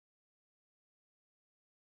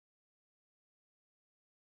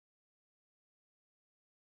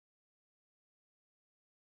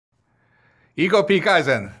Igor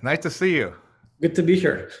Pikayzen, nice to see you. Good to be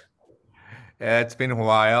here. It's been a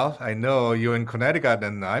while. I know you're in Connecticut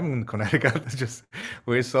and I'm in Connecticut. Just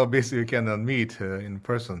we're so busy we cannot meet in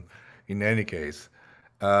person. In any case,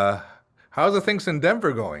 uh, how's the things in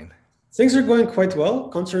Denver going? Things are going quite well.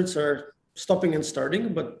 Concerts are stopping and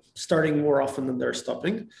starting, but starting more often than they're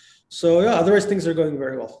stopping. So yeah, otherwise things are going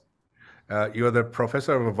very well. You're the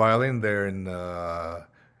professor of violin there in the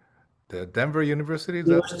Denver University, is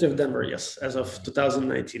that? University of Denver, yes, as of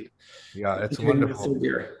 2019. Yeah, it's Entering my wonderful. third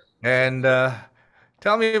year. And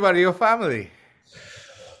tell me about your family.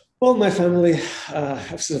 Well, my family,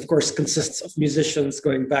 of course, consists of musicians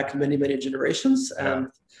going back many, many generations. Yeah, And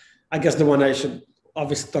I guess the one I should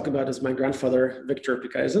obviously talk about is my grandfather, Viktor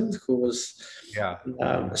Pikayzen, who was yeah.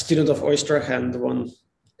 a student of Oistrakh and won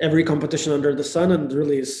every competition under the sun, and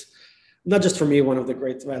really is not just for me one of the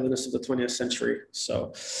great violinists of the 20th century.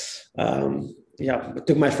 So yeah, I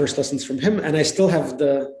took my first lessons from him, and I still have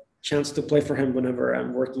the chance to play for him whenever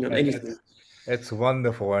I'm working on anything. It's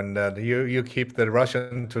wonderful, and you keep the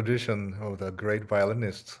Russian tradition of the great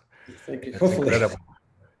violinists. Thank you. It's Hopefully. incredible.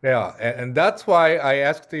 Yeah, and that's why I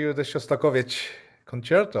asked you the Shostakovich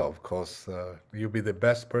Concerto. Of course, you'd be the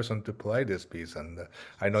best person to play this piece, and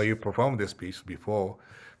I know you performed this piece before,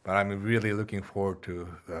 but I'm really looking forward to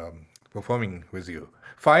performing with you.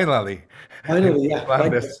 Finally, Finally, we yeah, planned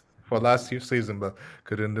likewise. this for last year's season, but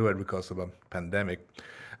couldn't do it because of a pandemic.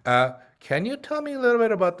 Can you tell me a little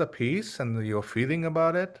bit about the piece and your feeling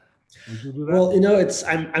about it? Would you do that? Well, it's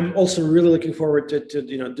I'm also really looking forward to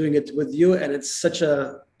doing it with you, and it's such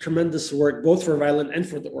a tremendous work both for violin and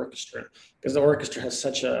for the orchestra because the orchestra has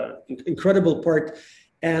such a incredible part.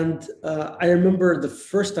 And I remember the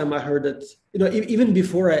first time I heard it, even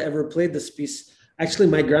before I ever played this piece, actually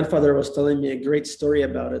my grandfather was telling me a great story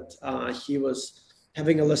about it. He was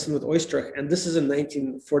having a lesson with Oistrakh, and this is in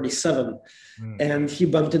 1947. Mm. And he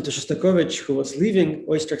bumped into Shostakovich, who was leaving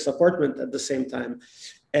Oistrakh's apartment at the same time.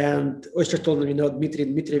 And Oistrakh told him, Dmitri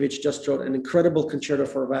Dmitrievich just wrote an incredible concerto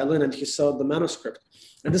for violin, and he saw the manuscript.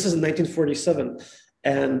 And this is in 1947.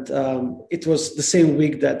 And it was the same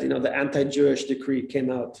week that, the anti-Jewish decree came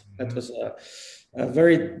out. That Mhm. was a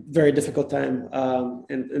very, very difficult time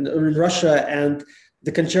in Russia. And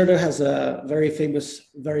the concerto has a very famous,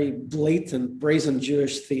 very blatant, brazen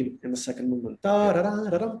Jewish theme in the second movement.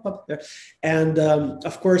 Yeah. And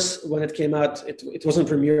of course, when it came out, it wasn't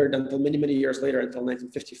premiered until many, many years later, until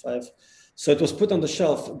 1955. So it was put on the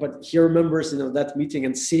shelf. But he remembers, that meeting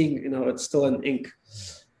and seeing, it's still in ink.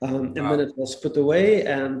 And then Wow. it was put away,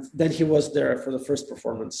 and then he was there for the first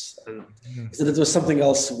performance. And Mhm. he said it was something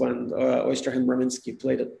else when Oistrakh and Raminsky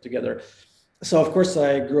played it together. So of course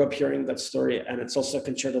I grew up hearing that story, and it's also a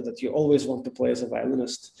concerto that you always want to play as a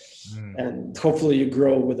violinist, Mm. and hopefully you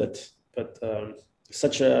grow with it. But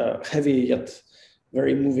such a heavy yet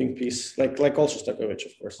very moving piece, like all Shostakovich,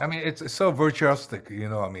 of course. I mean, it's so virtuosic,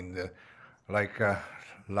 I mean, like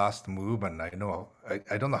last movement.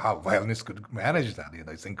 I don't know how violinists could manage that.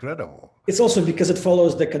 It's incredible. It's also because it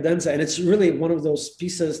follows the cadenza, and it's really one of those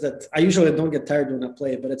pieces that I usually don't get tired when I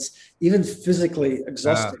play it, but it's even physically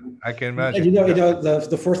exhausting. I can And imagine. Yeah,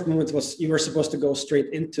 the fourth movement was you were supposed to go straight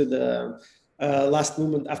into the last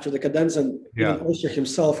movement after the cadenza, and even yeah. Oistrakh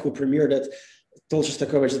himself, who premiered it, told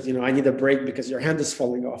Shostakovich that I need a break because your hand is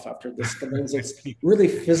falling off after this cadenza. It's really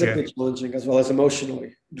Yeah, physically challenging as well as emotionally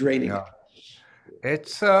draining. yeah.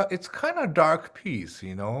 It's kind of dark piece,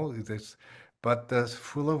 It's but there's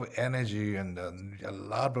full of energy and a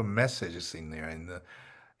lot of messages in there, and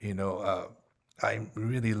you know, uh, I'm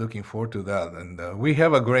really looking forward to that. And we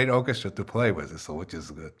have a great orchestra to play with, so which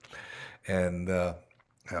is good. And uh,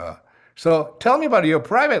 so, tell me about your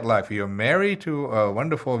private life. You're married to a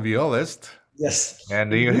wonderful violist, Yes.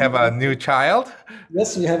 and you have a new child.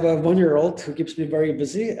 Yes, we have a 1-year-old who keeps me very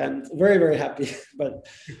busy and very, very happy, but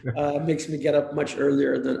makes me get up much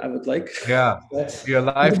earlier than I would like. Yeah, But your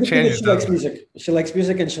the life good thing is changed, she likes doesn't it? music. She likes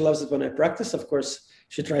music and she loves it when I practice. Of course,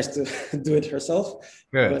 she tries to do it herself,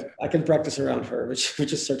 Good. but I can practice around her,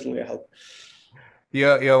 which is certainly a help.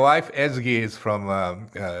 Your wife Ezgi is from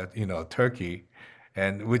Turkey,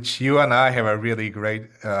 and which you and I have a really great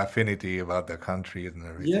affinity about the country and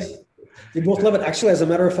Yes, everything. we both love it. Actually, as a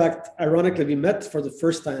matter of fact, ironically, we met for the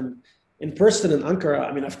first time in person in Ankara.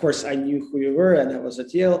 I mean, of course, I knew who you were, and I was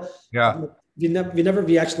at Yale. Yeah,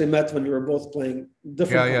 We actually met when we were both playing yeah,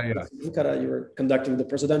 different yeah, yeah. concerts in Ankara. You were conducting the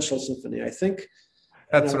Presidential Symphony, I think,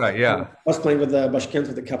 and That's right. Yeah, I was playing with the Bashkent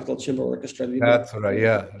with the Capital Chamber Orchestra. And we met. that's right.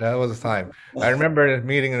 Yeah, that was the time. I remember the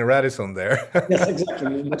meeting in Radisson there. Yes, exactly.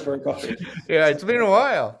 We met for a coffee. Yeah, it's been a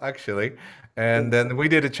while actually. And then we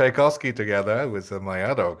did a Tchaikovsky together with my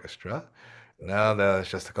other orchestra. Now the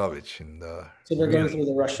Shostakovich and So they're going really, through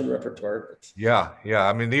the Russian repertoire, but yeah, yeah.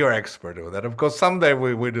 I mean, you're expert with that. Of course, someday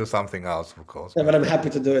we do something else, of course, yeah, but but I'm happy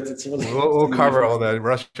to do it. It's really, it's we'll really cover all interesting. the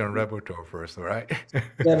Russian repertoire first, all right?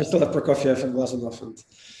 Yeah, we still have Prokofiev and Glazunov, and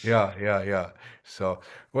Yeah, yeah, yeah. So,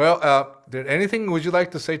 well, did anything would you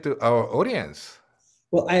like to say to our audience?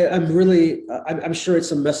 well, I'm really, I'm sure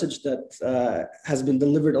it's a message that has been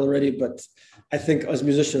delivered already, but I think as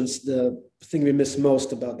musicians, the thing we miss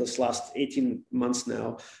most about this last 18 months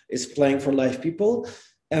now is playing for live people.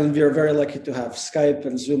 And we are very lucky to have Skype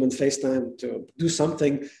and Zoom and FaceTime to do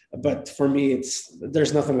something. But for me,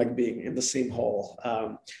 there's nothing like being in the same hall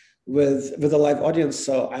with a live audience.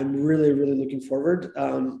 So I'm really, really looking forward.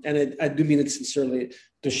 I do mean it sincerely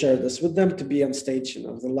to share this with them, to be on stage,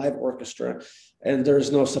 the live orchestra, and there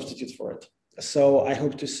is no substitute for it. So I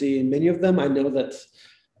hope to see many of them. I know that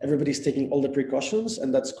everybody's taking all the precautions,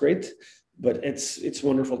 and that's great. But it's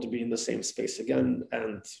wonderful to be in the same space again,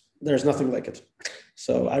 and there's nothing like it.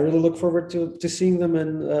 So I really look forward to seeing them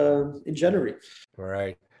in January. All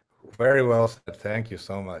right. Very well said. Thank you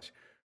so much.